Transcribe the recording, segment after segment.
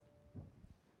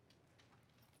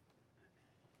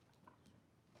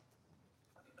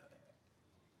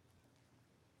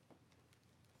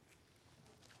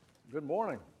Good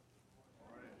morning.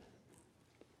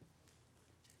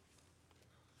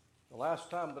 The last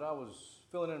time that I was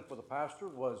filling in for the pastor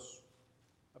was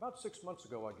about 6 months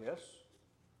ago, I guess,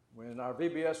 when our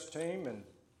VBS team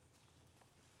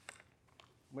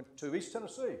went to East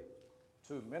Tennessee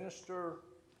to minister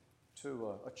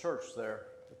to a church there,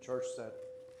 a church that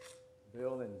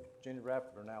Bill and Jenny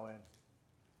Rappert are now in.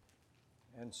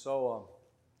 And so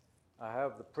I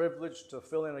have the privilege to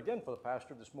fill in again for the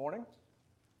pastor this morning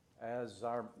as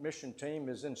our mission team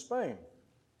is in Spain.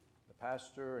 The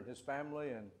pastor and his family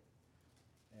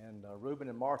and Ruben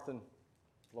and Martha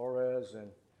Flores and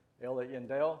Ella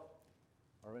Yandel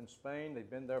are in Spain. They've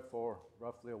been there for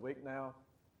roughly a week now.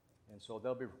 And so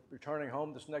they'll be returning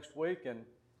home this next week. And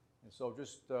so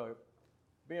just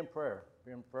be in prayer.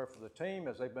 Be in prayer for the team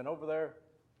as they've been over there.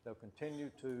 They'll continue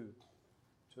to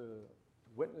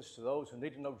witness to those who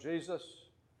need to know Jesus,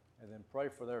 and then pray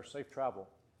for their safe travel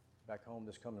back home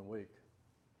this coming week.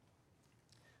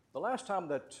 The last time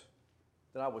that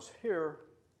I was here,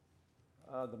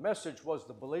 the message was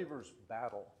the believer's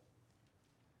battle.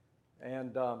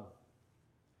 And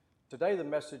today the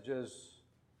message is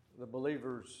the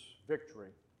believer's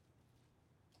victory.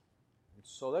 And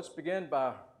so let's begin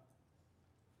by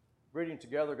reading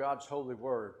together God's holy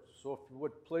word. So if you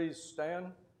would please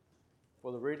stand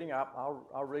for the reading.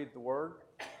 I'll read the word.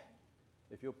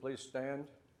 If you'll please stand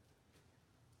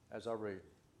as I read.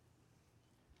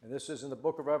 And this is in the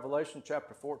book of Revelation,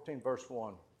 chapter 14, verse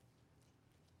 1.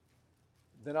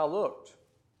 Then I looked,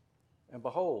 and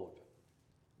behold,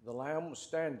 the Lamb was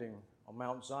standing on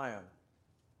Mount Zion,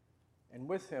 and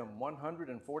with him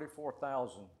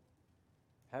 144,000,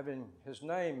 having his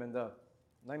name and the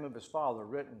name of his Father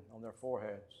written on their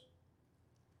foreheads.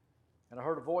 And I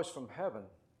heard a voice from heaven,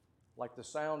 like the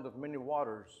sound of many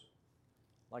waters,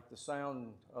 like the sound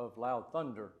of loud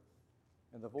thunder.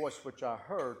 And the voice which I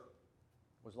heard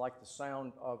was like the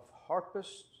sound of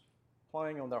harpists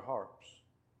playing on their harps.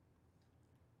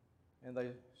 And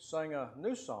they sang a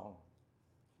new song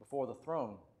before the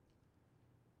throne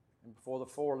and before the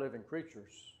four living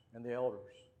creatures and the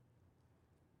elders.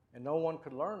 And no one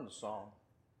could learn the song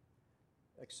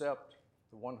except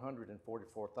the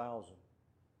 144,000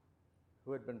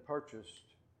 who had been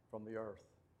purchased from the earth.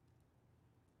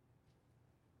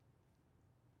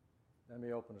 Let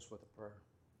me open us with a prayer.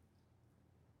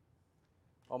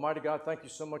 Almighty God, thank you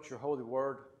so much for your holy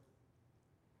word.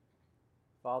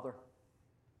 Father,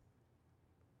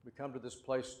 we come to this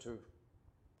place to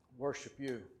worship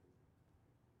you.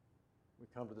 We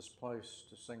come to this place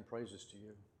to sing praises to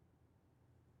you.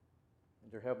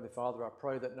 And dear Heavenly Father, I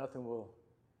pray that nothing will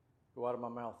go out of my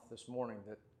mouth this morning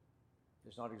that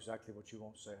is not exactly what you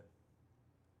want said.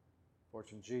 For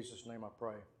it's in Jesus' name I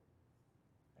pray.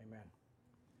 Amen.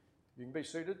 You can be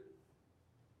seated.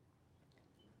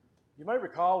 You may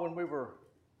recall when we were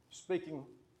speaking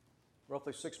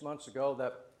roughly 6 months ago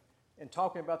that in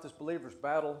talking about this believer's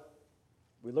battle,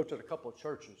 we looked at a couple of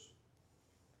churches.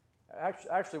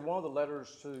 Actually, one of the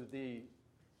letters to the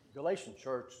Galatian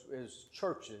church is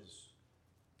churches.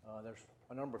 There's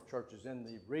a number of churches in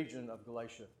the region of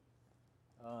Galatia.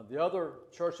 The other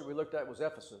church that we looked at was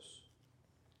Ephesus.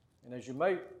 And as you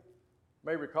may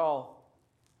recall,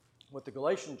 with the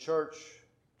Galatian church,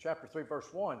 chapter 3,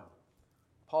 verse 1,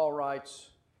 Paul writes,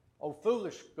 O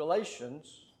foolish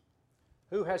Galatians,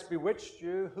 who has bewitched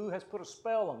you? Who has put a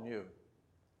spell on you?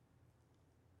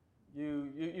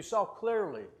 You saw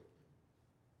clearly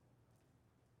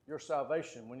your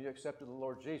salvation when you accepted the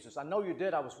Lord Jesus. I know you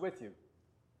did. I was with you.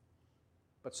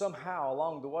 But somehow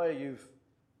along the way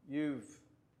you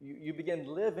begin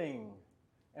living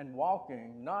and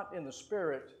walking not in the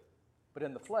spirit but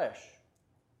in the flesh.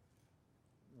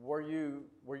 Were you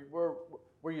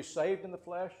saved in the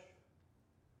flesh?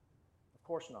 Of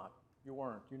course not. You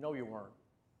weren't. You know you weren't.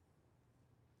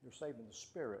 You're saved in the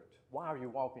Spirit. Why are you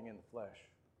walking in the flesh?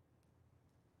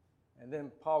 And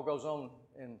then Paul goes on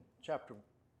in chapter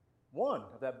 1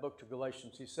 of that book to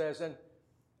Galatians. He says,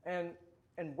 and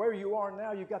where you are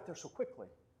now, you got there so quickly.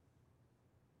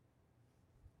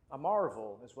 I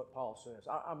marvel, is what Paul says.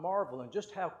 I marvel in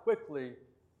just how quickly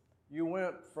you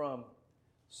went from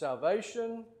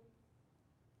salvation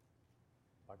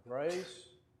by grace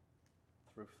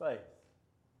through faith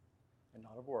and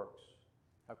not of works.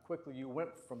 How quickly you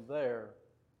went from there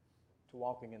to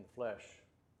walking in the flesh,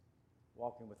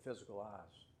 walking with physical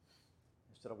eyes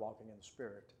instead of walking in the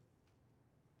spirit.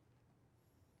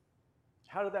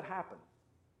 How did that happen?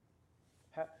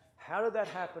 How did that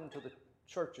happen to the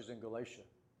churches in Galatia?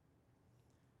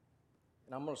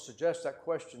 And I'm going to suggest that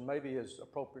question maybe is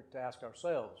appropriate to ask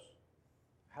ourselves.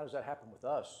 How does that happen with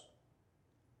us?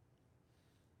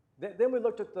 Then we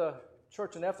looked at the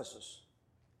church in Ephesus,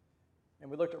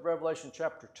 and we looked at Revelation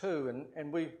chapter 2,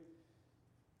 and we,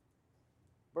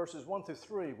 verses 1 through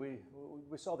 3, we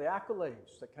saw the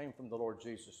accolades that came from the Lord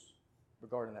Jesus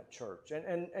regarding that church.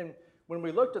 And when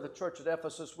we looked at the church at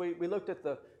Ephesus, we looked at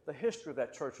the history of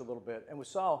that church a little bit, and we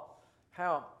saw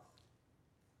how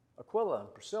Aquila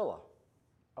and Priscilla,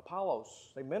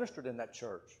 Apollos, they ministered in that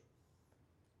church.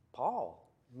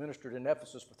 Paul ministered in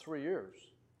Ephesus for 3 years.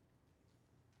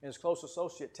 And his close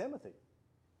associate Timothy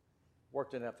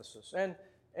worked in Ephesus. And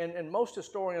most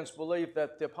historians believe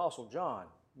that the Apostle John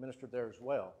ministered there as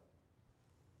well.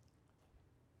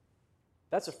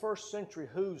 That's a first century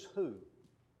who's who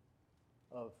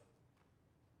of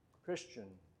Christian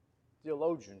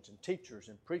theologians and teachers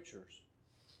and preachers.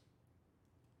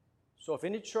 So if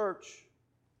any church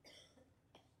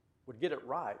would get it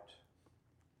right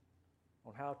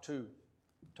on how to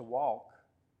walk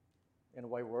in a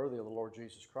way worthy of the Lord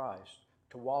Jesus Christ,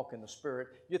 to walk in the Spirit,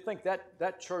 you'd think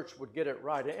that church would get it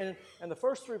right. And the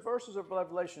first 3 verses of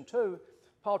Revelation 2,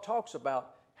 Paul talks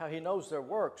about how he knows their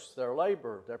works, their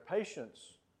labor, their patience,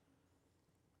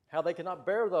 how they cannot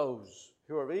bear those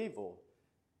who are evil,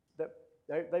 that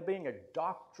they being a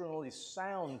doctrinally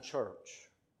sound church,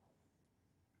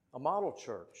 a model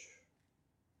church,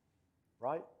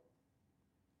 right?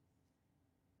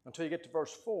 Until you get to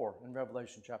verse 4 in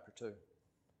Revelation chapter 2.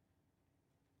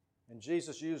 And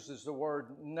Jesus uses the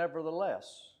word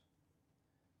nevertheless.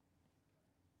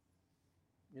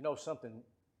 You know something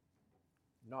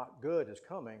not good is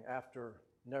coming after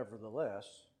nevertheless.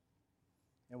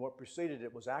 And what preceded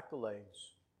it was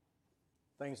accolades,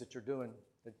 things that you're doing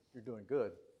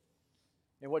good.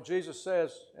 And what Jesus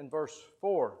says in verse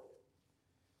 4,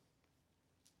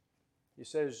 he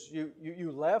says,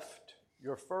 you left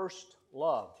your first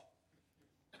love.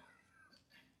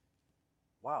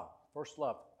 Wow, first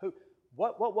love.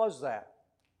 What was that?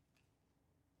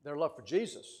 Their love for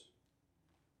Jesus.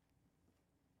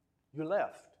 You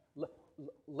left.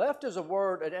 Left is a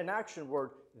word, an action word.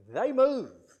 They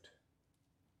moved.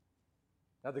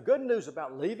 Now, the good news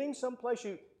about leaving someplace,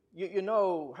 you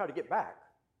know how to get back.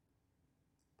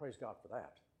 Praise God for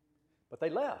that. But they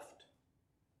left.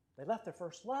 They left their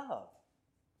first love.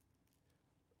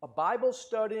 A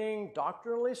Bible-studying,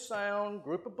 doctrinally sound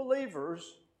group of believers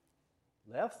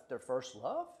left their first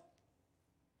love?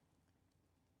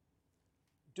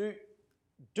 Do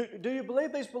you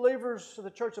believe these believers of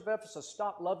the church of Ephesus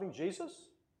stopped loving Jesus?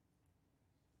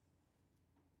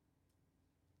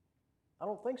 I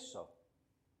don't think so.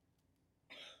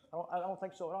 I don't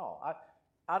think so at all.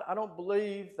 I don't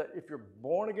believe that if you're a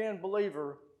born-again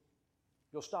believer,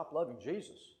 you'll stop loving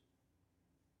Jesus.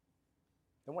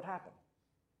 Then what happened?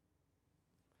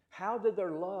 How did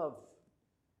their love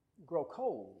grow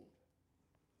cold?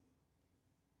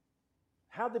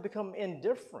 How did they become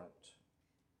indifferent?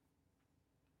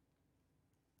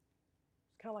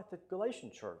 It's kind of like the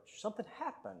Galatian church. Something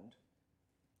happened.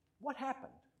 What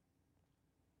happened?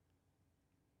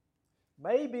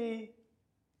 Maybe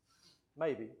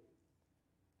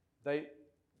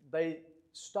they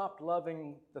stopped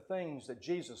loving the things that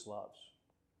Jesus loves.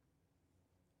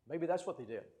 Maybe that's what they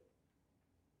did.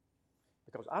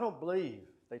 Because I don't believe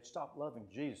they'd stopped loving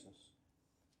Jesus,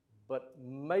 but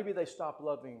maybe they stopped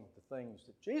loving the things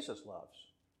that Jesus loves.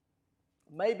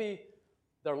 Maybe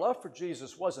their love for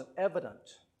Jesus wasn't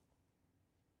evident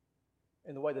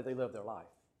in the way that they lived their life.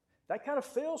 That kind of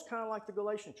feels kind of like the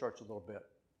Galatian church a little bit.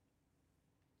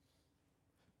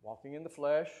 Walking in the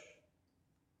flesh,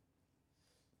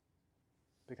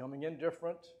 becoming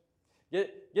indifferent,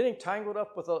 getting tangled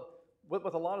up with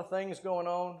a lot of things going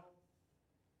on.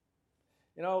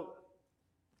 You know,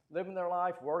 living their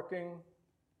life, working,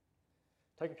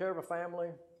 taking care of a family.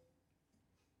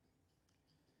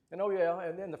 And oh yeah,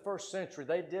 and in the first century,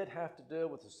 they did have to deal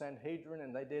with the Sanhedrin,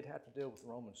 and they did have to deal with the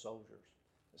Roman soldiers.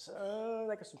 So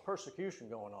they got some persecution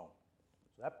going on.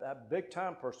 So that big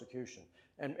time persecution.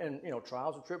 And you know,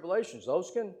 trials and tribulations,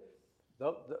 those can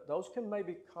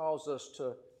maybe cause us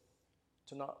to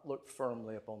not look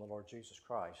firmly upon the Lord Jesus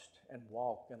Christ and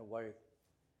walk in a way in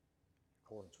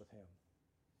accordance with Him.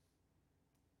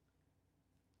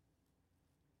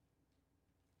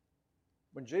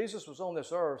 When Jesus was on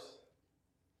this earth,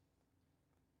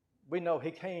 we know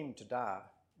He came to die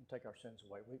and take our sins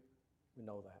away. We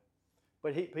know that.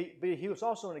 But he was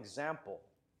also an example.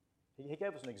 He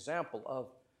gave us an example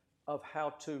of how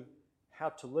to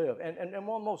live. And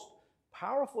one of the most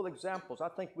powerful examples I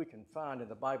think we can find in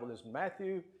the Bible is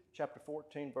Matthew chapter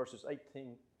 14, verses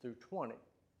 18 through 20.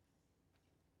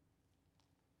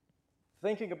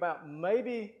 Thinking about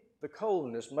maybe the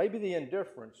coldness, maybe the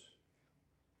indifference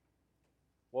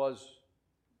was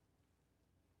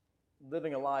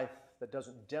living a life that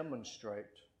doesn't demonstrate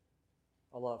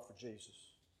a love for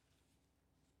Jesus.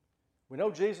 We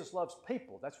know Jesus loves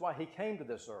people. That's why he came to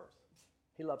this earth.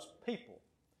 He loves people.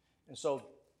 And so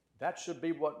that should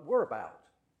be what we're about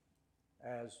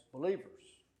as believers.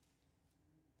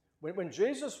 When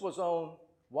Jesus was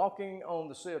walking on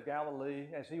the Sea of Galilee,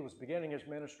 as he was beginning his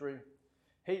ministry,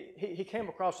 he came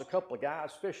across a couple of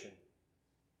guys fishing.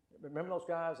 Remember those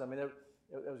guys? I mean, there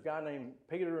was a guy named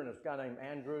Peter and there was a guy named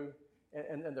Andrew,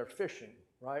 and they're fishing,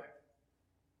 right?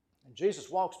 And Jesus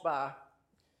walks by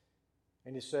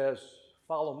and he says,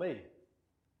 "Follow me.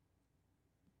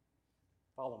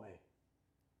 Follow me."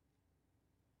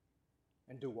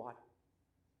 And do what?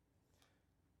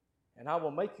 "And I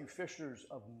will make you fishers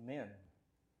of men."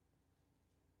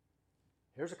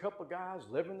 Here's a couple of guys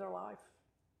living their life,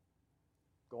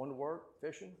 going to work,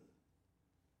 fishing.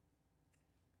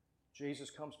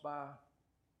 Jesus comes by,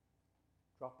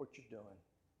 drop what you're doing.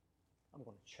 I'm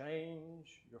going to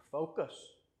change your focus.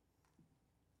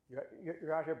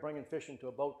 You're out here bringing fish into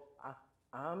a boat.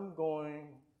 I'm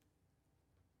going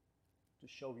to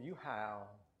show you how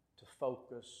to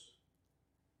focus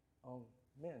on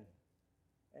men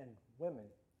and women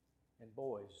and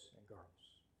boys and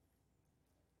girls.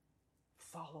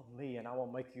 Follow me and I will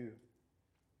make you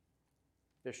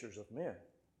fishers of men.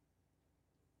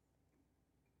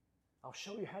 I'll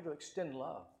show you how to extend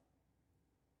love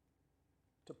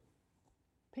to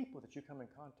people that you come in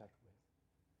contact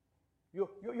with.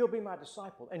 You'll be my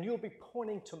disciple and you'll be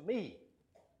pointing to me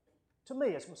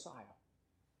as Messiah.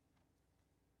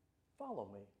 Follow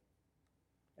me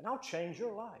and I'll change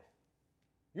your life.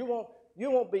 You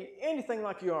won't be anything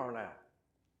like you are now.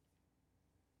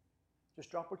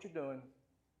 Just drop what you're doing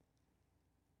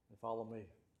and follow me.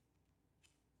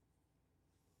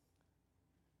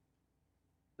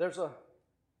 There's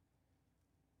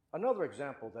another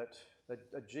example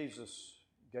that Jesus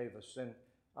gave us, and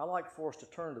I like for us to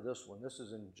turn to this one. This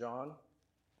is in John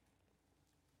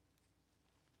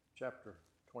chapter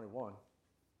 21.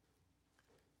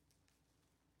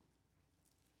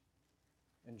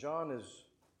 And John is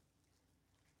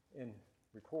in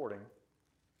recording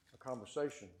a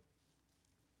conversation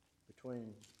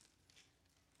between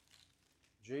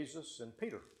Jesus and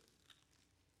Peter.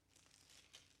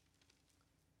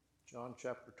 John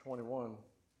chapter 21,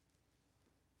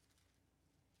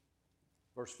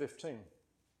 verse 15.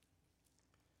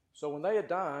 So when they had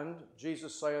dined,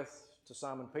 Jesus saith to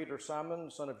Simon Peter,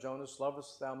 "Simon, son of Jonas,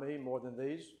 lovest thou me more than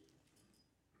these?"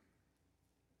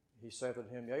 He saith unto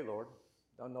him, "Yea, Lord,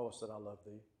 thou knowest that I love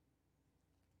thee."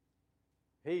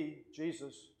 He,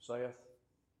 Jesus, saith,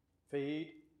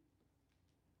 "Feed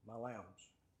my lambs."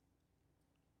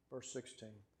 Verse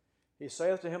 16. He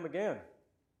saith to him again,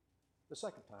 the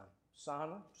second time,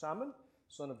 "Simon,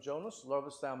 son of Jonas,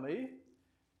 lovest thou me?"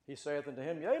 He saith unto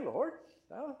him, "Yea, Lord,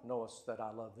 thou knowest that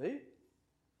I love thee."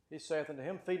 He saith unto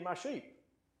him, "Feed my sheep."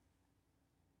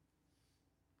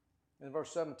 In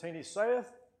verse 17, he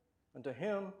saith unto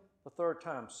him the third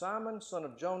time, "Simon, son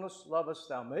of Jonas, lovest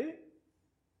thou me?"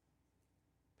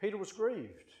 Peter was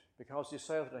grieved, because he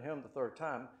saith unto him the third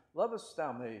time, "Lovest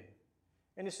thou me?"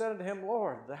 And he said unto him,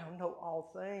 "Lord, thou know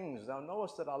all things. Thou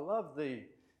knowest that I love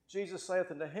thee." Jesus saith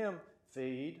unto him,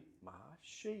 "Feed my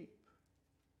sheep."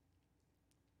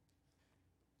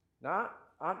 Now,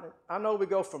 I know we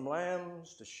go from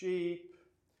lambs to sheep.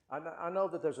 I know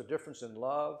that there's a difference in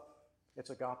love. It's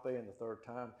agape in the third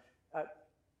time. I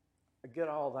get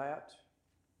all that.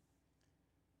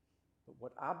 But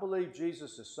what I believe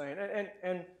Jesus is saying,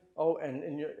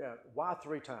 why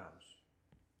 3 times?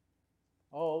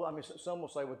 Oh, I mean, some will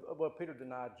say, well, Peter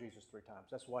denied Jesus 3 times.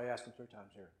 That's why he asked him 3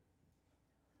 times here.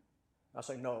 I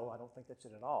say, no, I don't think that's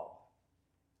it at all.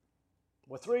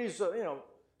 Well, 3 is,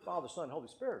 Father, Son, Holy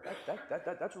Spirit.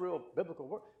 That's a real biblical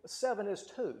word. But 7 is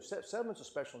 2. 7 is a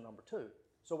special number 2.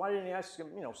 So why didn't he ask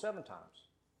him, 7 times?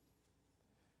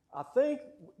 I think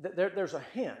that there's a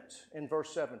hint in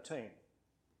verse 17.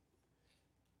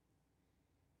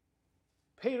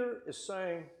 Peter is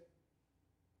saying,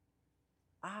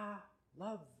 I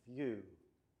love you.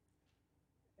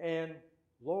 And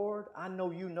Lord, I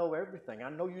know you know everything. I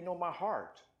know you know my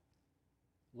heart.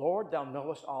 Lord, thou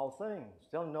knowest all things.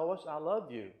 Thou knowest I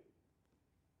love you.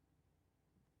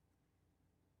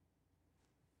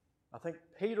 I think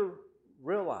Peter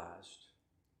realized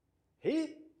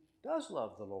he does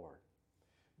love the Lord.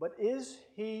 But is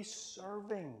he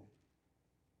serving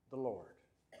the Lord?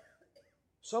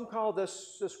 Some call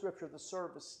this scripture the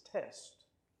service test.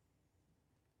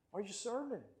 Are you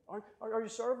serving? Are you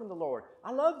serving the Lord?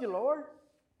 I love you, Lord.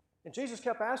 And Jesus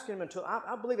kept asking him until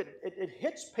I believe it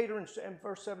hits Peter in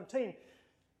verse 17.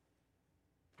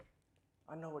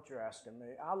 I know what you're asking me.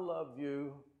 I love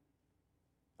you.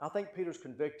 I think Peter's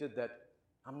convicted that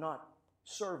I'm not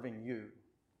serving you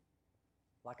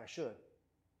like I should.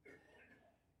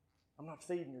 I'm not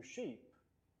feeding your sheep.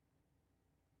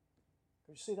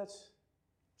 Because you see,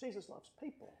 Jesus loves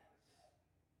people.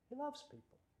 He loves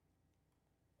people.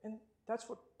 And that's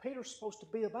what Peter's supposed to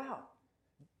be about,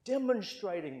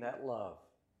 demonstrating that love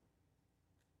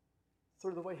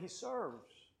through the way he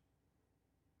serves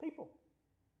people.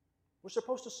 We're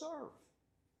supposed to serve.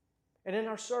 And in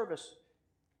our service,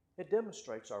 it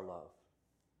demonstrates our love.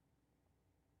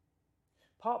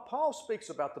 Paul speaks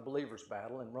about the believer's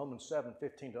battle in Romans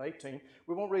 7:15-18.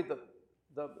 We won't read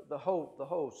the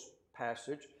whole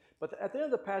passage, but at the end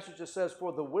of the passage it says,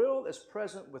 "For the will is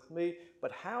present with me,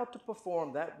 but how to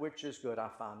perform that which is good I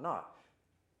find not."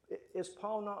 Is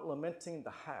Paul not lamenting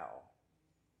the how?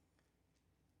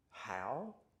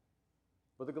 How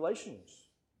were the Galatians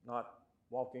not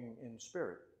walking in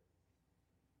spirit?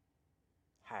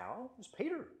 How is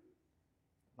Peter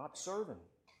not serving?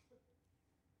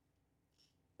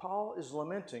 Paul is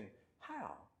lamenting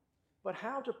how, but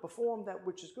how to perform that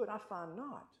which is good I find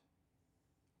not.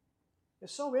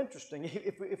 It's so interesting.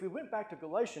 If we went back to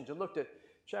Galatians and looked at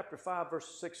chapter 5,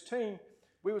 verse 16,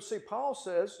 we would see Paul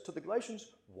says to the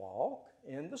Galatians, "Walk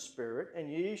in the Spirit,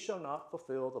 and ye shall not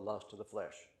fulfill the lust of the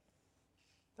flesh."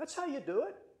 That's how you do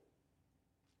it.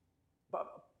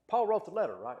 But Paul wrote the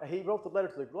letter, right? He wrote the letter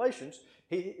to the Galatians.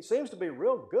 He seems to be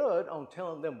real good on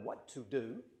telling them what to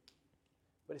do,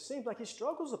 but it seems like he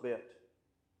struggles a bit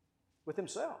with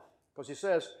himself because he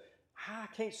says, "I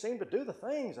can't seem to do the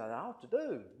things that I ought to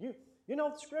do. You know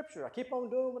the scripture. I keep on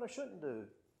doing what I shouldn't do,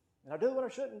 and I do what I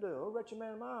shouldn't do. Oh, wretched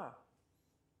man am I."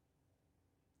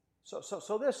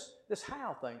 So this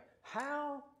how thing,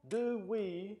 how do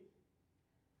we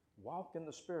walk in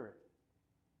the Spirit?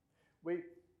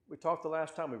 We talked the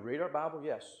last time. We read our Bible,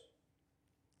 yes.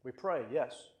 We pray,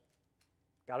 yes.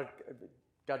 Got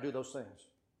to do those things.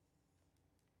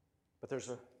 But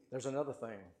there's another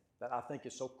thing that I think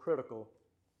is so critical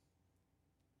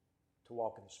to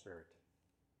walk in the Spirit.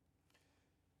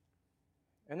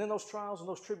 And then those trials and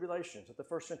those tribulations that the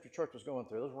first century church was going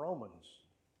through, those Romans,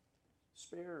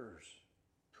 spears,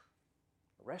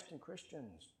 arresting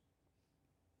Christians,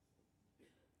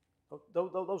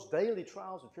 those daily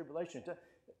trials and tribulations,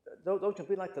 those can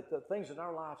be like the things in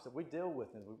our lives that we deal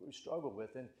with and we struggle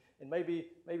with. And maybe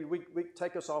we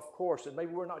take us off course, and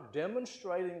maybe we're not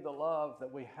demonstrating the love that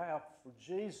we have for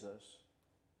Jesus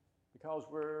because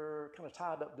we're kind of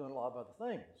tied up doing a lot of other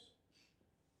things.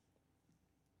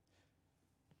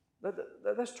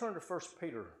 Let's turn to 1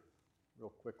 Peter real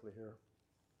quickly here.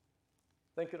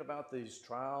 Thinking about these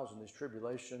trials and these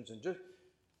tribulations, and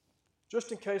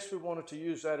just in case we wanted to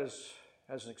use that as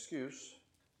an excuse,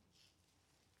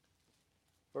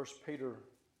 1 Peter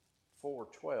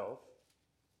 4:12,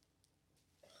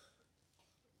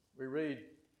 we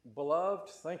read, "Beloved,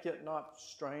 think it not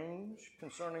strange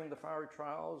concerning the fiery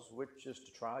trials which is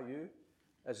to try you,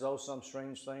 as though some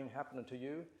strange thing happened unto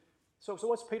you." So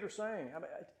what's Peter saying? I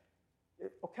mean,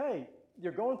 okay,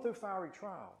 you're going through fiery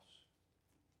trials.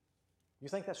 You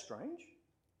think that's strange?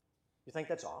 You think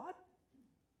that's odd?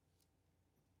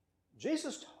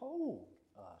 Jesus told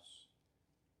us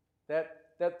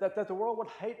that the world would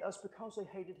hate us because they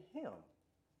hated him.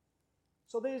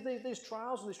 So these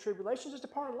trials and these tribulations is a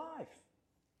part of life.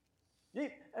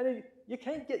 You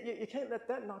can't let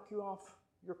that knock you off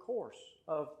your course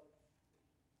of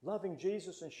loving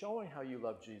Jesus and showing how you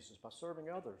love Jesus by serving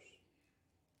others.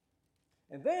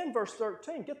 And then verse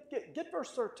 13, get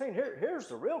verse 13. Here's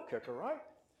the real kicker, right?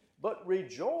 "But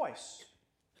rejoice."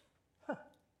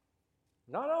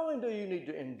 Not only do you need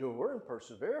to endure and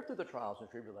persevere through the trials and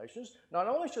tribulations, not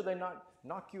only should they not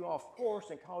knock you off course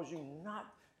and cause you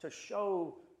not to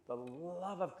show the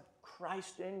love of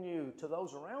Christ in you to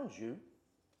those around you,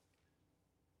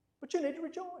 but you need to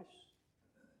rejoice.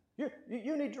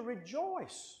 You need to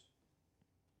rejoice.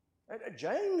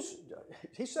 James,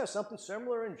 he says something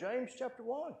similar in James chapter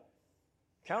 1.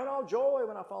 "Count all joy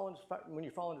when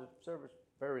you fall into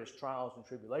various trials and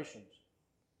tribulations,"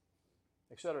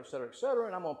 et cetera, et cetera, et cetera.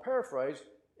 And I'm going to paraphrase,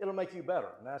 it'll make you better.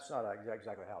 And that's not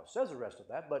exactly how it says the rest of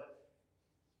that, but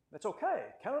that's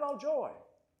okay. Count it all joy.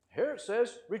 Here it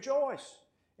says, "Rejoice,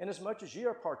 inasmuch as ye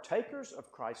are partakers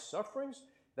of Christ's sufferings,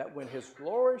 that when his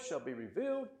glory shall be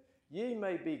revealed, ye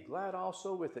may be glad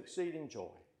also with exceeding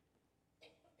joy."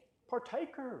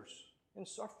 Partakers in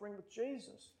suffering with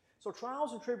Jesus. So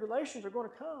trials and tribulations are going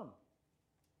to come.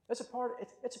 It's a part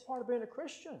of being a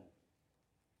Christian.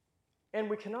 And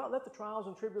we cannot let the trials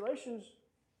and tribulations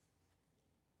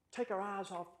take our eyes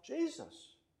off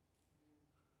Jesus.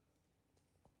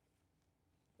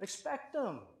 Expect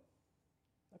them.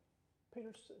 Like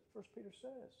First Peter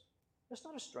says. It's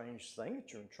not a strange thing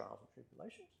that you're in trials and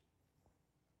tribulations.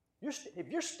 If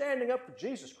you're standing up for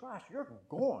Jesus Christ, you're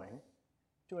going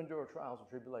to endure trials and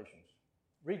tribulations.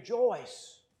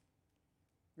 Rejoice.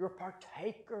 You're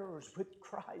partakers with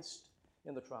Christ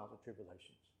in the trials and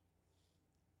tribulations.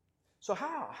 So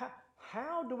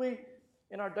how do we,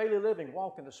 in our daily living,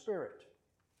 walk in the Spirit?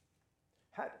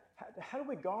 How do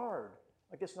we guard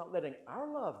against not letting our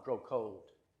love grow cold?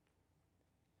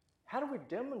 How do we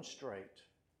demonstrate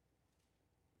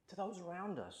to those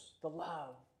around us the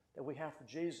love that we have for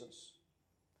Jesus?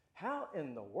 How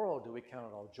in the world do we count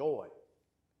it all joy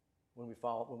when we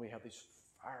have these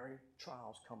fiery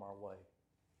trials come our way?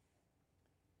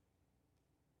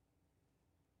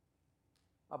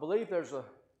 I believe there's a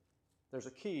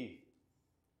key,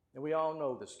 and we all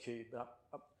know this key, but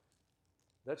I'm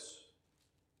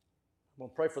going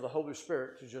to pray for the Holy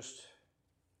Spirit to just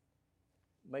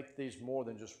make these more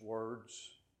than just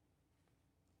words.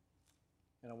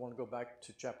 And I want to go back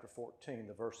to chapter 14,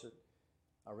 the verse that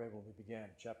I read when we began,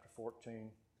 chapter 14,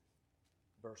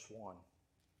 verse 1.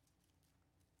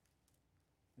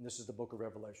 And this is the book of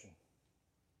Revelation.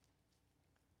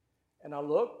 And I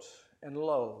looked, and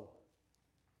lo,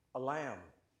 a lamb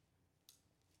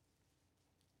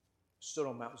stood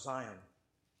on Mount Zion.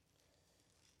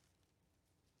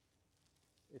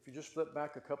 If you just flip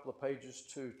back a couple of pages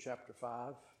to chapter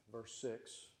 5, verse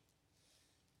 6,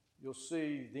 you'll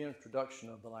see the introduction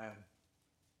of the Lamb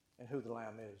and who the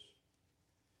Lamb is.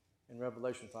 In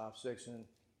Revelation 5, 6,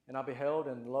 and I beheld,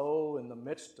 and lo, in the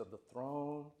midst of the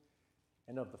throne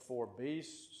and of the four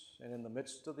beasts, and in the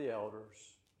midst of the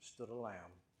elders, stood a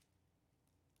Lamb,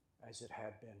 as it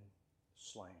had been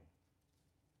slain.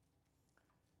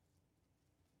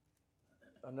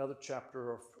 Another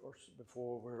chapter or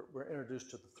before we're introduced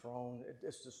to the throne.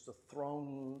 It's just the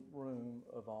throne room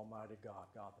of Almighty God,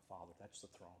 God the Father. That's the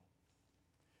throne.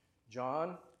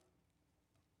 John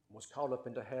was caught up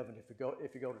into heaven. If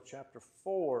you go to chapter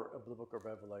 4 of the book of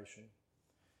Revelation,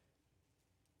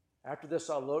 after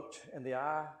this I looked, and the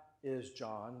eye is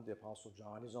John, the Apostle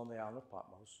John. He's on the island of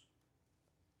Patmos.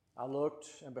 I looked,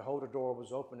 and behold, a door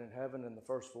was opened in heaven, and the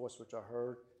first voice which I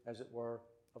heard, as it were,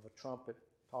 of a trumpet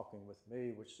talking with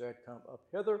me, which said, Come up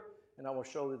hither, and I will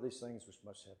show thee these things which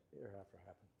must hereafter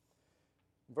happen.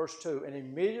 Verse 2, and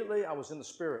immediately I was in the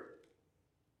Spirit.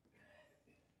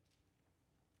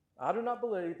 I do not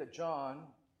believe that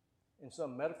John, in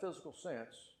some metaphysical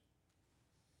sense,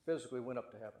 physically went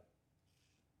up to heaven.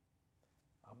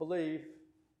 I believe,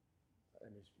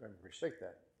 let me restate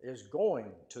that, is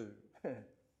going to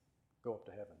go up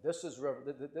to heaven.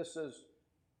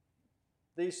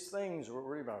 These things we're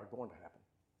reading about are going to happen.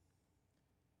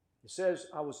 He says,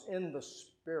 I was in the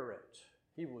Spirit.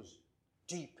 He was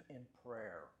deep in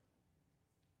prayer.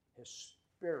 His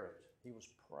spirit, he was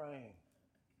praying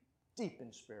deep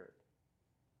in spirit.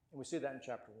 And we see that in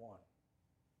chapter 1.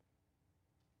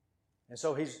 And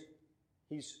so he's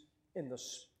in the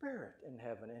Spirit in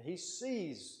heaven, and he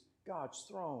sees God's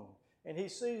throne, and he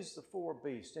sees the four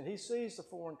beasts, and he sees the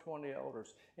 24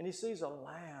 elders, and he sees a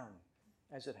lamb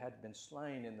as it had been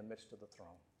slain in the midst of the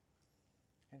throne.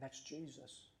 And that's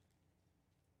Jesus,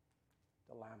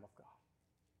 the Lamb of God.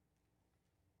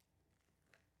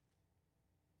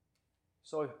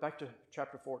 So back to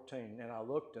chapter 14, and I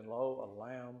looked, and lo, a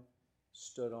lamb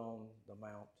stood on the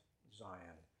Mount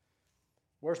Zion.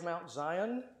 Where's Mount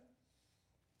Zion?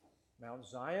 Mount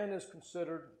Zion is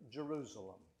considered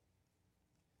Jerusalem.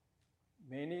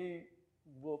 Many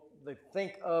they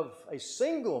think of a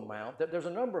single mount, that there's a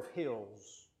number of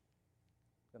hills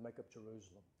that make up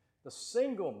Jerusalem. The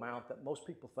single mount that most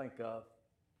people think of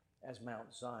as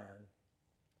Mount Zion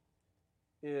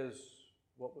is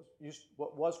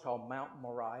what was called Mount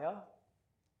Moriah,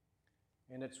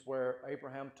 and it's where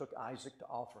Abraham took Isaac to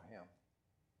offer him.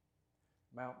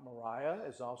 Mount Moriah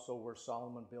is also where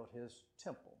Solomon built his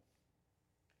temple.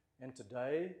 And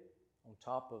today, on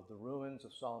top of the ruins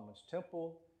of Solomon's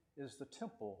temple, is the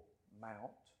Temple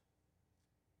Mount,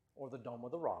 or the Dome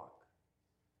of the Rock,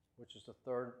 which is the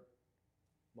third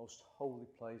most holy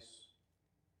place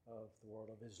of the world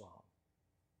of Islam.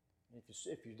 And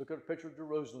if you look at a picture of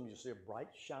Jerusalem, you see a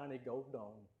bright, shiny gold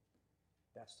dome.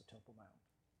 That's the Temple Mount.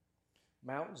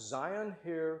 Mount Zion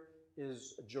here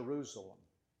is Jerusalem.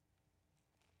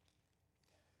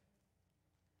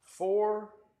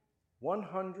 For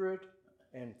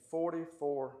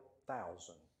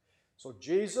 144,000. So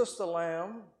Jesus the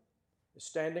Lamb is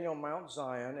standing on Mount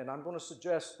Zion, and I'm going to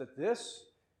suggest that this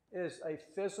is a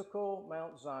physical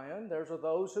Mount Zion. There's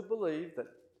those who believe that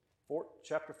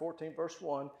chapter 14, verse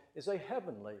 1 is a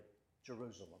heavenly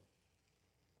Jerusalem.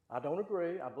 I don't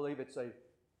agree. I believe it's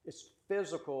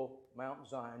physical Mount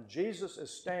Zion. Jesus is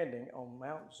standing on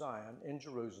Mount Zion in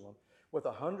Jerusalem with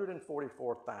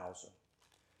 144,000.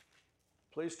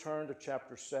 Please turn to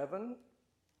chapter 7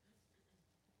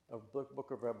 of the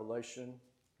book of Revelation,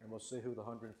 and we'll see who the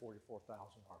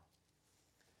 144,000 are.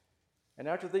 And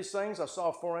after these things, I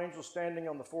saw 4 angels standing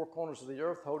on the 4 corners of the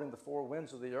earth, holding the 4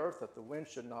 winds of the earth, that the wind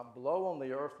should not blow on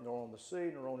the earth, nor on the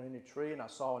sea, nor on any tree. And I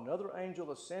saw another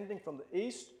angel ascending from the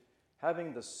east,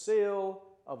 having the seal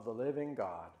of the living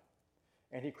God.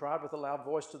 And he cried with a loud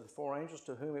voice to the 4 angels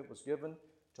to whom it was given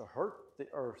to hurt the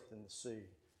earth and the sea,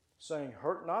 saying,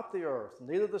 Hurt not the earth,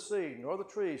 neither the sea, nor the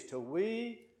trees, till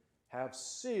we have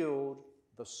sealed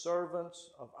the servants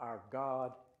of our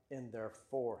God in their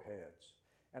foreheads.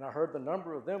 And I heard the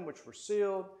number of them which were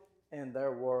sealed, and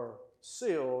there were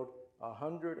sealed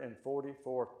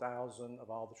 144,000 of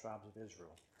all the tribes of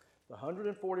Israel. The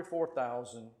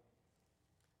 144,000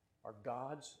 are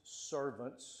God's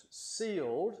servants,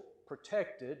 sealed,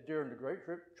 protected during the Great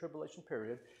Tribulation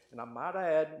period. And I might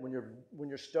add, when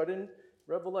you're studying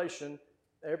Revelation,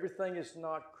 everything is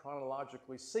not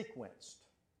chronologically sequenced.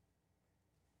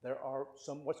 There are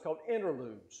some what's called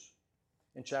interludes.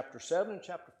 In chapter 7 and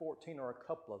chapter 14 are a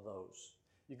couple of those.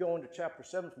 You go into chapter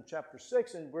 7 from chapter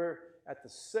 6, and we're at the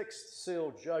 6th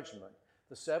seal judgment.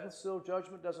 The 7th seal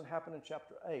judgment doesn't happen in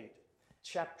chapter 8.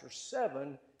 Chapter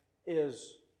 7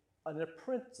 is an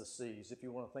apprentices, if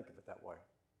you want to think of it that way.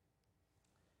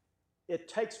 It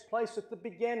takes place at the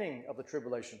beginning of the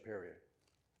tribulation period.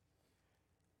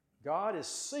 God is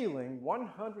sealing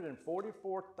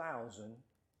 144,000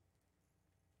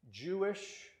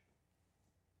 Jewish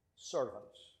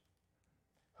servants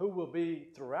who will be,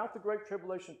 throughout the Great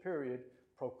Tribulation period,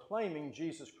 proclaiming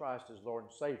Jesus Christ as Lord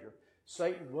and Savior.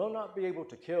 Satan will not be able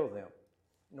to kill them,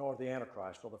 nor the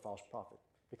Antichrist or the false prophet,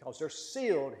 because they're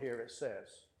sealed here, it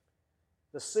says.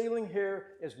 The sealing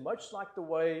here is much like the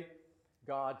way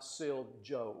God sealed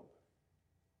Job.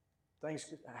 Things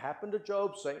happened to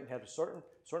Job. Satan had a certain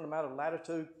amount of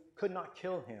latitude, could not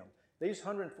kill him. These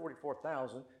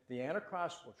 144,000, the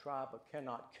Antichrist will try but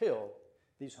cannot kill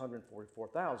these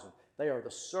 144,000. They are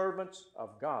the servants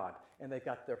of God, and they've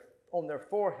got on their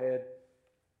forehead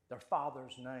their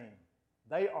Father's name.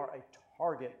 They are a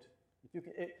target. If you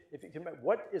can,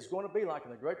 what is going to be like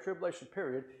in the Great Tribulation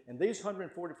period, and these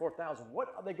 144,000,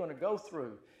 what are they going to go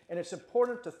through? And it's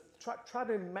important to try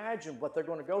to imagine what they're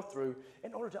going to go through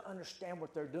in order to understand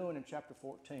what they're doing in chapter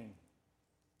 14.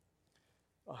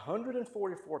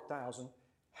 144,000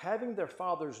 having their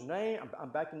Father's name, I'm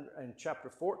back in chapter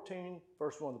 14,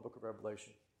 verse 1 of the book of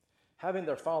Revelation, having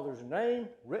their Father's name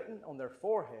written on their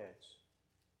foreheads.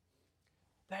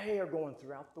 They are going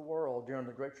throughout the world during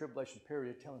the Great Tribulation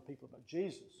period telling people about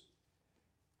Jesus.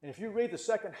 And if you read the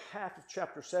second half of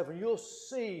chapter 7, you'll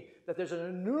see that there's an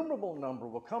innumerable number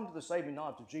will come to the saving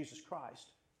knowledge of Jesus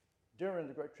Christ during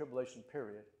the Great Tribulation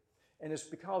period. And it's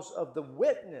because of the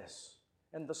witness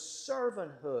and the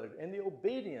servanthood and the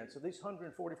obedience of these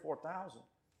 144,000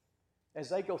 as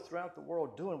they go throughout the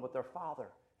world doing what their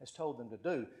Father has told them to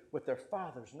do with their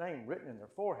Father's name written in their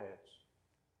foreheads.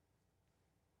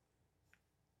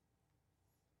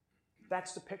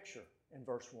 That's the picture in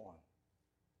verse 1.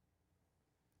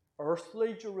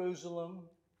 Earthly Jerusalem,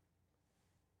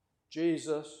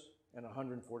 Jesus, and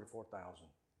 144,000.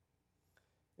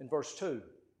 In verse 2,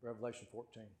 Revelation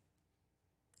 14.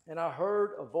 And I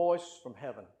heard a voice from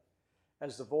heaven,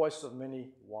 as the voice of many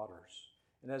waters,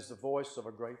 and as the voice of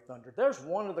a great thunder. There's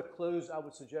one of the clues I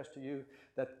would suggest to you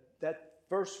that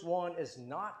verse 1 is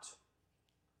not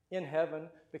in heaven,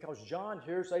 because John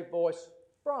hears a voice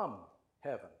from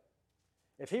heaven.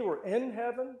 If he were in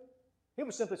heaven, he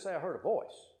would simply say, I heard a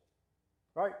voice,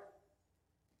 right?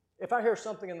 If I hear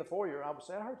something in the foyer, I would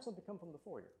say, I heard something come from the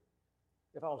foyer.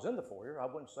 If I was in the foyer, I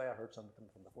wouldn't say I heard something come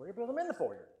from the foyer, because I'm in the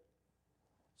foyer.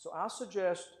 So I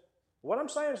suggest, what I'm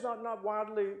saying is not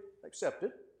widely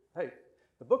accepted. Hey,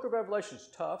 the book of Revelation is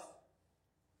tough,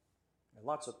 and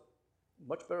lots of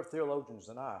much better theologians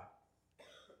than I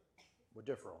would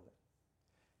differ on it.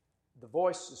 The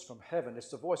voice is from heaven. It's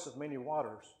the voice of many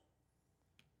waters.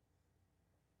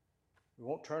 We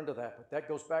won't turn to that, but that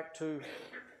goes back to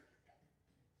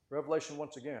Revelation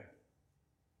once again.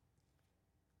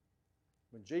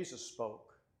 When Jesus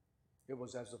spoke, it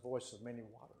was as the voice of many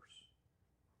waters.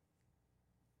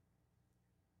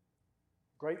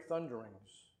 Great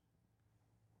thunderings,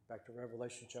 back to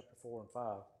Revelation chapter 4 and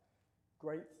 5.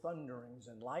 Great thunderings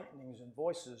and lightnings and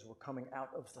voices were coming out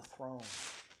of the throne.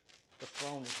 The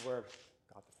throne is where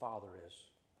God the Father is.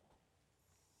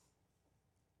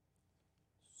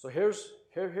 So here's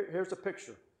the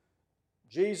picture.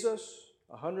 Jesus,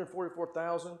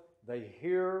 144,000, they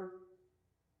hear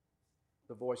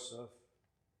the voice of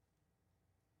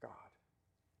God.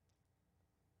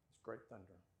 It's great thunder.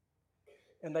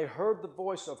 And they heard the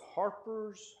voice of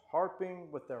harpers harping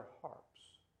with their harps.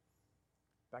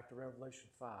 Back to Revelation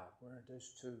 5, we're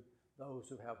introduced to those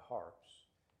who have harps.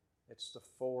 It's the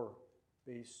 4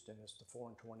 beasts and it's the 4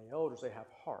 and 20 elders. They have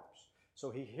harps. So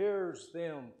he hears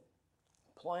them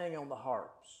playing on the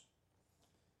harps.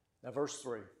 Now, verse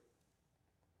 3.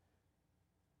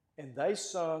 And they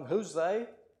sung, who's they?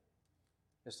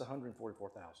 It's the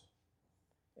 144,000.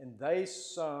 And they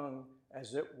sung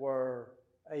as it were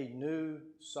a new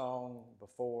song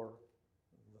before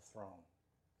the throne.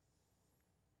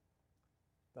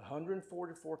 The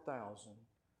 144,000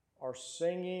 are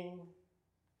singing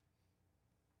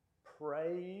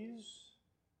praise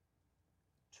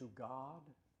to God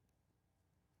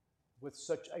with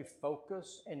such a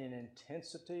focus and an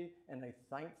intensity and a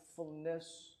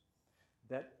thankfulness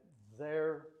that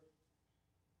they're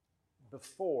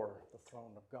before the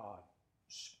throne of God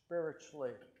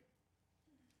spiritually.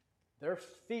 Their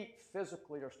feet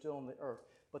physically are still on the earth,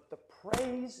 but the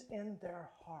praise in their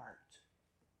heart,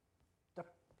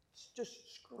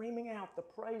 just screaming out the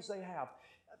praise they have.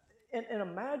 And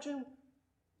imagine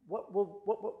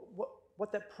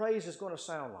what that praise is going to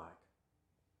sound like.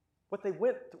 What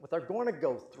they're going to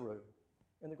go through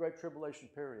in the Great Tribulation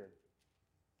period.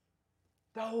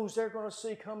 Those they're going to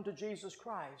see come to Jesus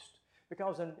Christ.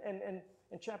 Because in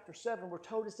chapter 7, we're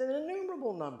told it's an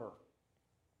innumerable number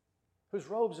whose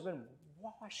robes have been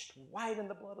washed white in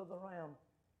the blood of the Lamb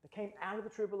that came out of the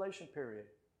tribulation period.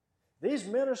 These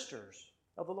ministers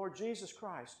of the Lord Jesus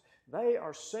Christ, they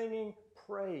are singing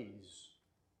praise.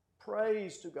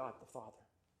 Praise to God the Father.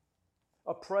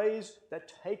 A praise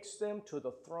that takes them to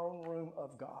the throne room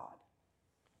of God.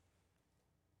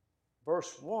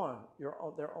 Verse 1, they're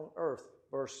on earth.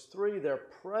 Verse 3, their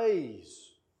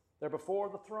praise. They're before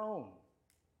the throne.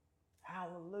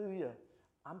 Hallelujah.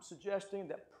 I'm suggesting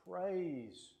that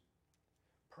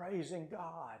praising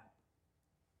God,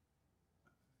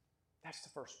 that's the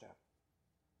first step.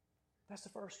 That's the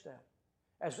first step.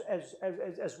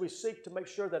 As we seek to make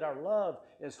sure that our love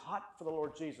is hot for the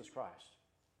Lord Jesus Christ.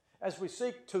 As we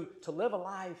seek to live a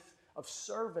life of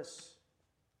service,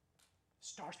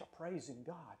 starts by praising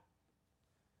God.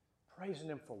 Praising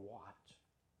Him for what?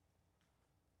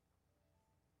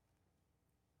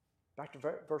 Back to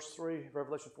verse 3,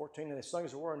 Revelation 14, and they sung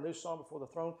as it were a new song before the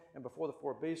throne and before the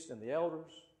 4 beasts and the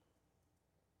elders.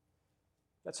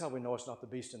 That's how we know it's not the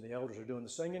beast and the elders are doing the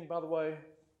singing, by the way.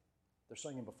 They're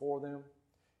singing before them.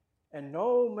 And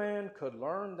no man could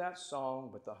learn that song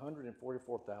but the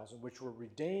 144,000 which were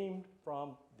redeemed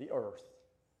from the earth.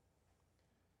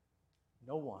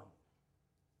 No one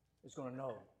is going to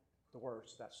know the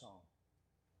words of that song.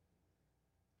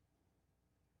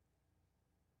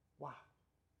 Why?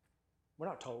 We're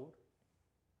not told.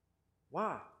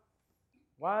 Why?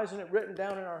 Why isn't it written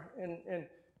down in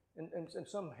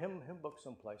some hymn book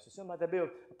someplace? It seems like that'd be a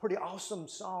pretty awesome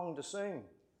song to sing.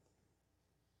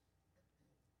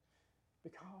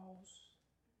 Because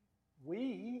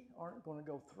we aren't going to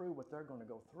go through what they're going to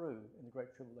go through in the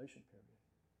Great Tribulation period.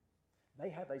 They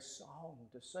have a song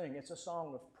to sing. It's a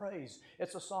song of praise.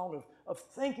 It's a song of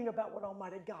thinking about what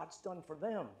Almighty God's done for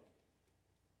them.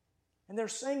 And they're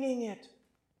singing it,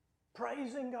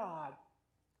 praising God.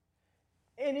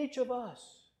 And each of us,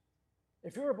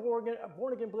 if you're a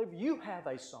born-again believer, you have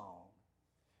a song.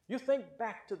 You think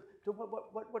back to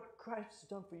what Christ has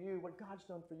done for you, what God's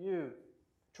done for you.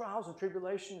 Trials and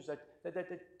tribulations that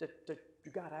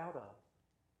you got out of.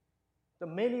 The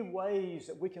many ways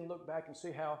that we can look back and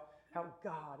see how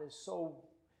God has so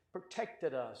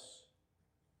protected us,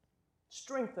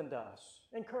 strengthened us,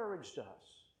 encouraged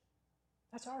us.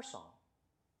 That's our song.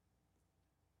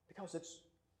 Because it's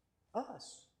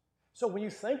us. So when you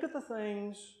think of the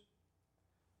things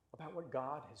about what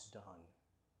God has done,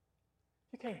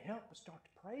 you can't help but start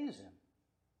to praise Him.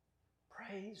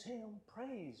 Praise Him,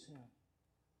 praise Him.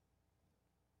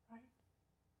 Right?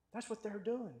 That's what they're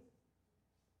doing.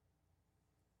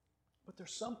 But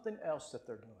there's something else that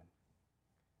they're doing.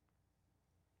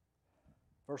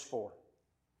 Verse 4.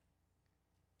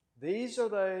 These are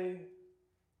they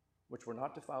which were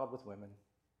not defiled with women,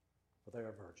 for they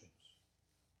are virgins.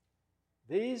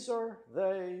 These are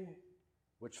they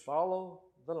which follow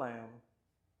the Lamb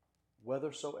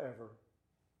whithersoever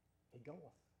He goeth.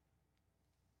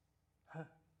 The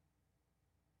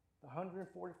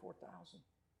 144,000.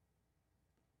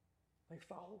 They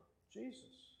follow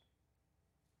Jesus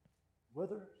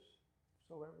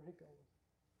whithersoever He goeth.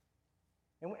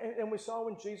 And we saw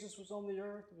when Jesus was on the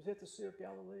earth, He was at the Sea of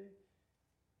Galilee.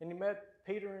 And he met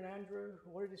Peter and Andrew.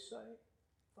 What did he say?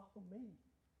 Follow me.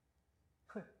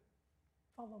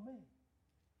 Follow me.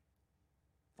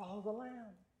 Follow the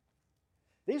Lamb.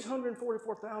 These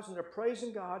 144,000 are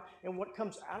praising God, and what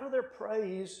comes out of their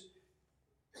praise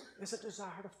is a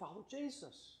desire to follow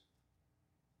Jesus.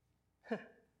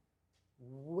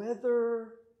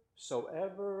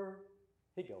 Whithersoever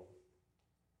he goeth.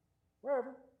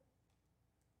 Wherever.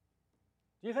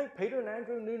 Do you think Peter and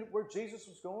Andrew knew where Jesus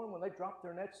was going when they dropped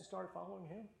their nets and started following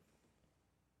him?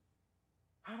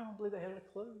 I don't believe they had a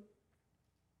clue.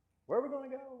 Where are we going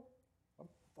to go? I'm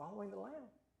following the Lamb.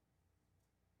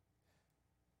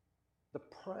 The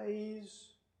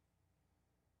praise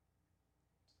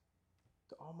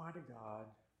to Almighty God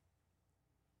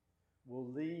will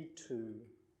lead to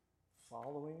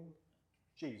following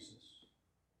Jesus,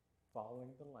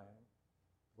 following the Lamb,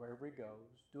 wherever he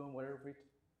goes, doing whatever he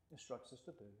instructs us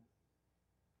to do.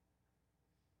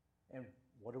 And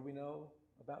what do we know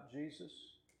about Jesus?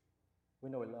 We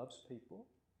know he loves people.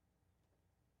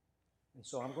 And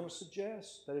so I'm going to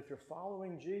suggest that if you're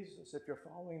following Jesus, if you're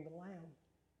following the Lamb,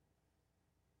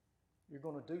 you're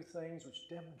going to do things which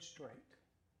demonstrate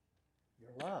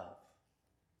your love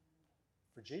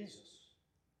for Jesus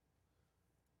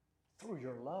through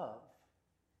your love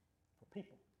for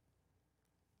people.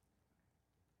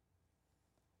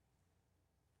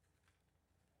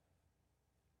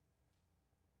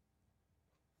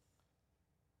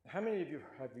 How many of you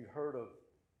have heard of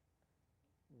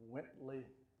Wintley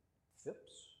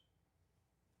Phipps?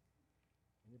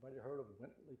 Anybody heard of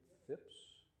Wintley Phipps?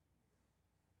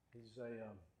 He's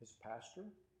a pastor,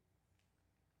 and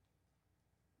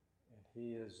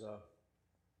he is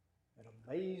an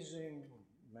amazing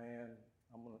man.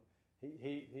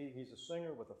 He's a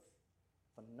singer with a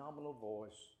phenomenal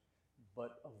voice,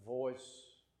 but a voice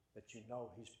that you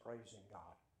know he's praising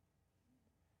God.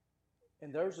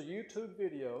 And there's a YouTube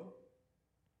video,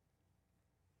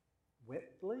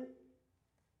 Wintley,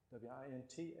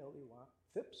 W-I-N-T-L-E-Y,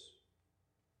 Phipps,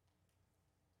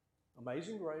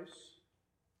 Amazing Grace,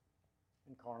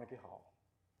 in Carnegie Hall,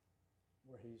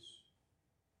 where he's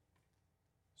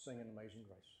singing Amazing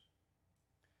Grace.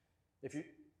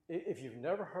 If you've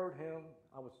never heard him,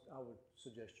 I would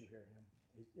suggest you hear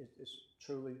him. It's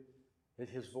truly,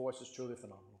 his voice is truly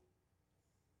phenomenal.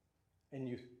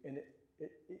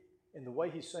 And the way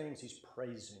he sings, he's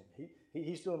praising.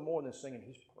 He's doing more than singing.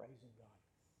 He's praising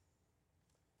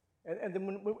God. And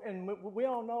then we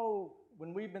all know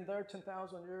when we've been there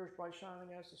 10,000 years, bright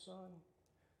shining as the sun,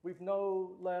 we've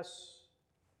no less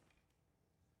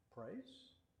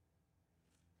praise.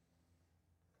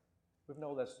 We've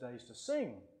no less days to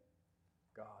sing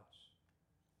God's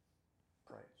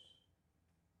praise.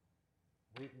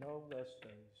 We've no less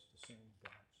days to sing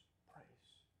God's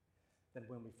praise than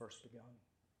when we first begun.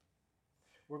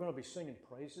 We're going to be singing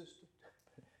praises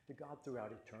to God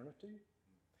throughout eternity,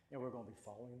 and we're going to be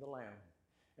following the Lamb.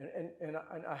 And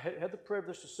I had the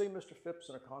privilege to see Mr. Phipps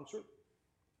in a concert.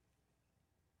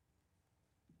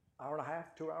 Hour and a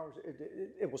half, 2 hours.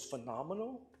 It was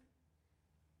phenomenal.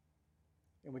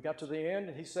 And we got to the end,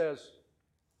 and he says,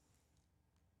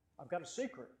 I've got a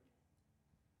secret.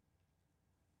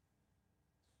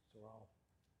 So we're all,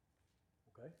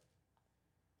 okay.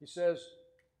 He says,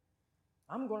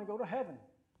 I'm going to go to heaven.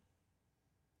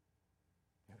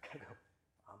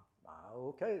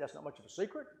 Okay, that's not much of a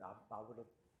secret. I would have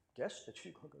guessed that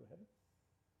you're going to go to heaven.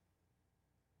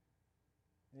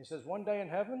 And he says, one day in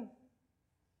heaven,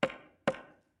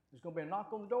 there's going to be a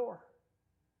knock on the door.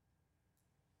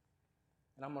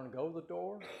 And I'm going to go to the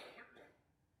door,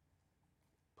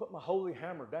 put my holy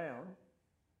hammer down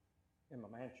in my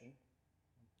mansion,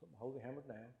 put my holy hammer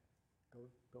down,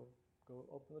 go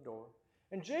open the door.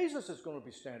 And Jesus is going to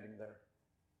be standing there.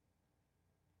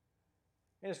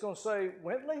 And it's going to say,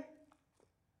 Wintley,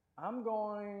 I'm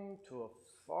going to a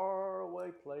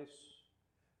faraway place,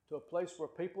 to a place where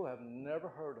people have never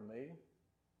heard of me.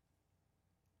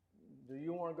 Do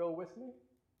you want to go with me?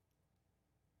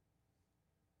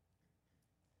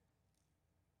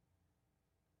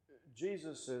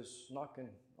 Jesus is knocking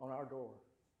on our door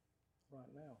right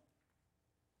now.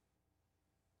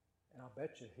 And I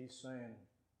bet you he's saying,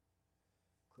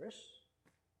 Chris,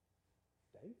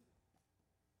 Dave,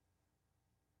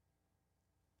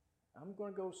 I'm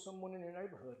going to go to someone in your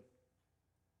neighborhood.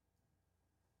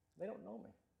 They don't know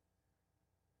me.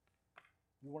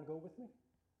 You want to go with me?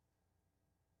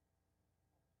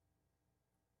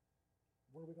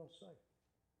 What are we going to say?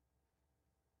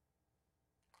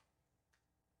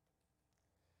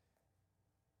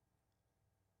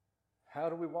 How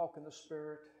do we walk in the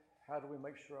Spirit? How do we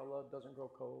make sure our love doesn't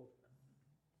grow cold?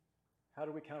 How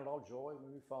do we count it all joy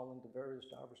when we fall into various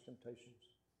diverse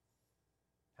temptations?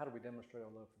 How do we demonstrate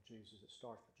our love for Jesus? It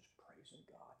starts with just praising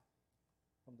God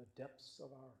from the depths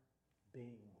of our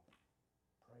being,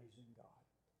 praising God.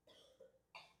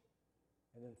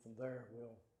 And then from there,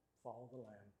 we'll follow the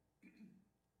Lamb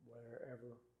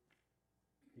wherever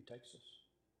He takes us.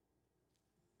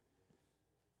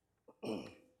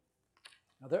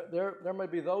 Now, there may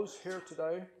be those here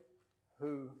today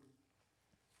who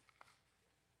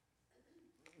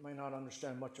may not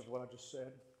understand much of what I just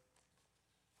said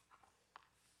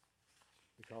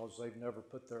because they've never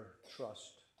put their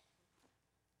trust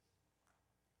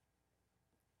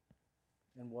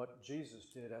in what Jesus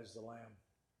did as the Lamb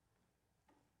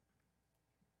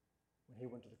when He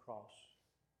went to the cross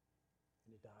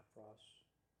and He died for us.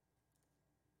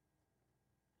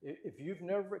 If you've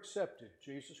never accepted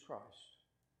Jesus Christ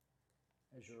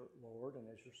as your Lord and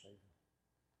as your Savior,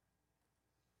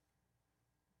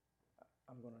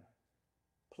 I'm going to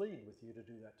plead with you to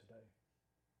do that today.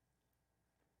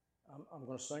 I'm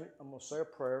going to say a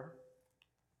prayer,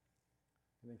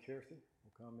 and then Kirthy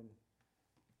will come and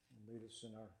lead us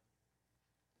in our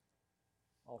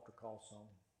altar call song.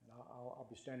 And I'll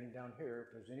be standing down here.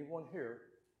 If there's anyone here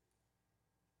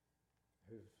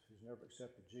who's never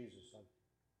accepted Jesus,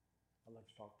 I'd like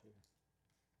to talk to you.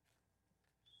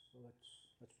 So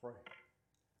let's pray.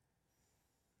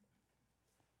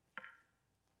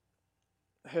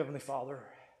 Heavenly Father,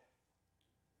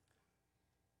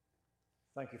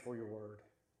 thank you for your word.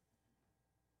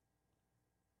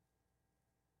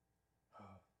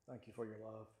 Thank you for your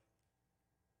love.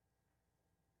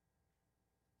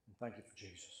 And thank you for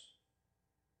Jesus.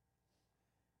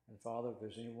 And Father, if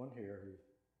there's anyone here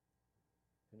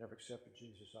who never accepted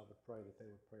Jesus, I would pray that they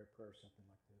would pray a prayer something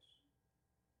like this.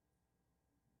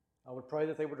 I would pray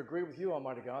that they would agree with you,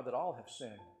 Almighty God, that all have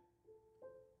sinned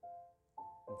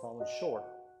and fallen short.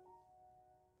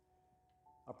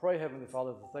 I pray, Heavenly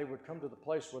Father, that they would come to the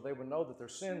place where they would know that their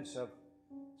sins have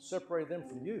separated them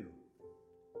from you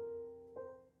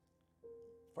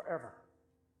forever.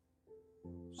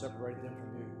 Separated them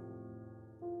from you.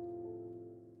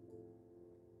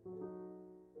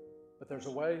 But there's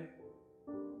a way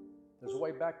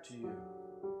back to you.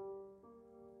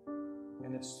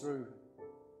 And it's through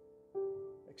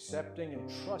accepting and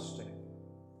trusting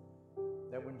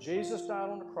that when Jesus died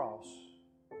on the cross,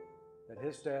 that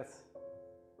His death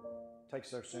takes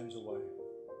their sins away.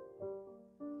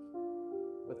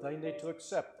 But they need to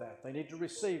accept that. They need to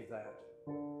receive that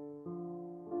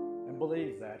and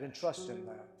believe that and trust in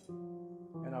that.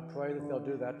 And I pray that they'll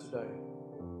do that today.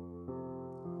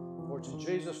 For it's in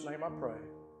Jesus' name I pray.